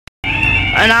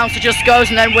announcer just goes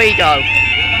and then we go.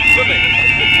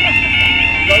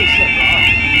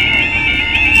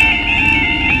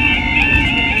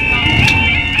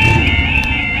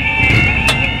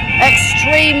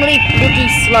 Extremely bloody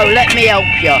slow, let me help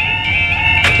you.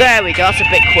 There we go, that's a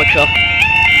bit quicker.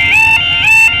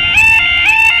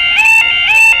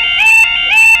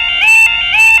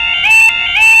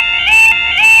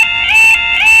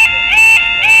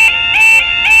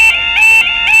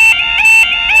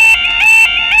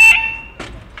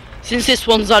 Since this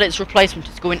one's had its replacement,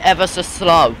 it's going ever so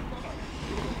slow.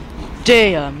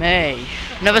 Dear me.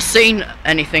 Never seen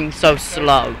anything so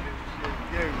slow.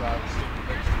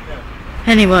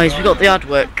 Anyways, we got the ad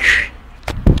work.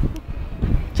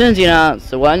 Turns the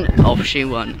announcer went, off she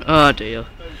went. Oh dear.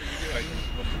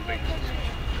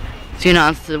 The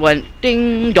announcer went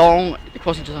ding dong. The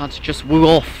crossing announcer just woo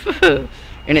off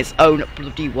in its own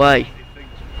bloody way.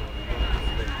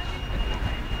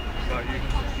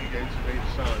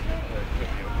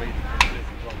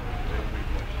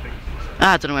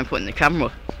 I don't know when putting the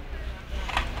camera.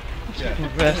 So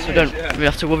I don't really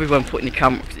have to worry when putting the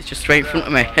camera because it's just straight in front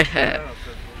of me.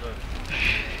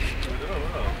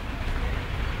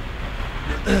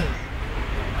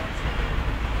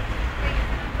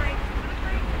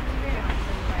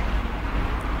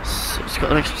 So it's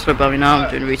got an extra slow barrier now.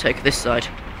 I'm doing a retake of this side.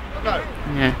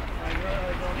 Yeah.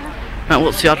 Right,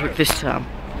 what's the advert this time?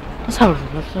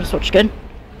 Let's watch again.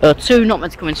 2 not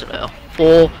meant to come into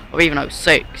 4 or even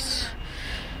 6.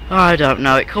 I don't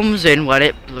know, it comes in when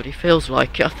it bloody feels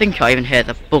like it. I think I even hear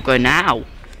the bugger now.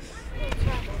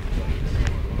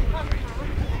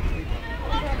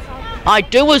 I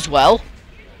do as well.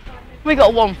 We got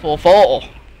a 144.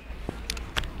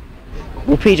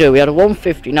 Whoopie do, we had a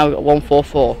 150, now we got a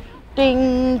 144.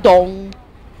 Ding dong.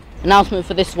 Announcement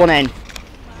for this one in.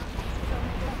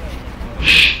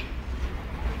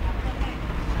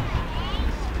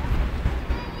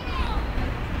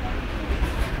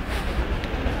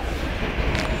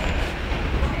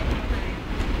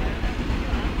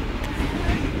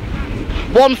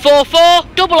 One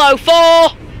 144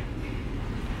 004.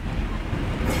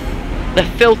 The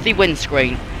filthy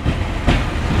windscreen.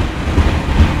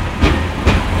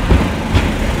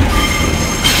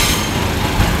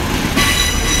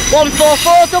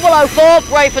 144 004.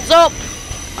 Brayford's up.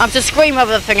 I have to scream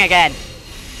over the thing again.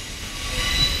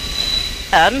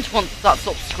 And once that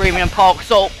stops screaming and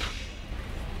parks up,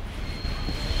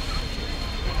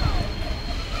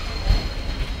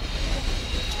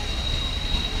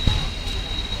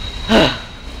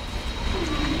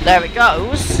 there it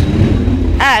goes,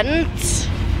 and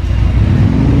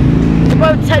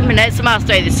about 10 minutes, I might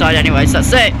stay this side anyways,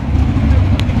 that's it.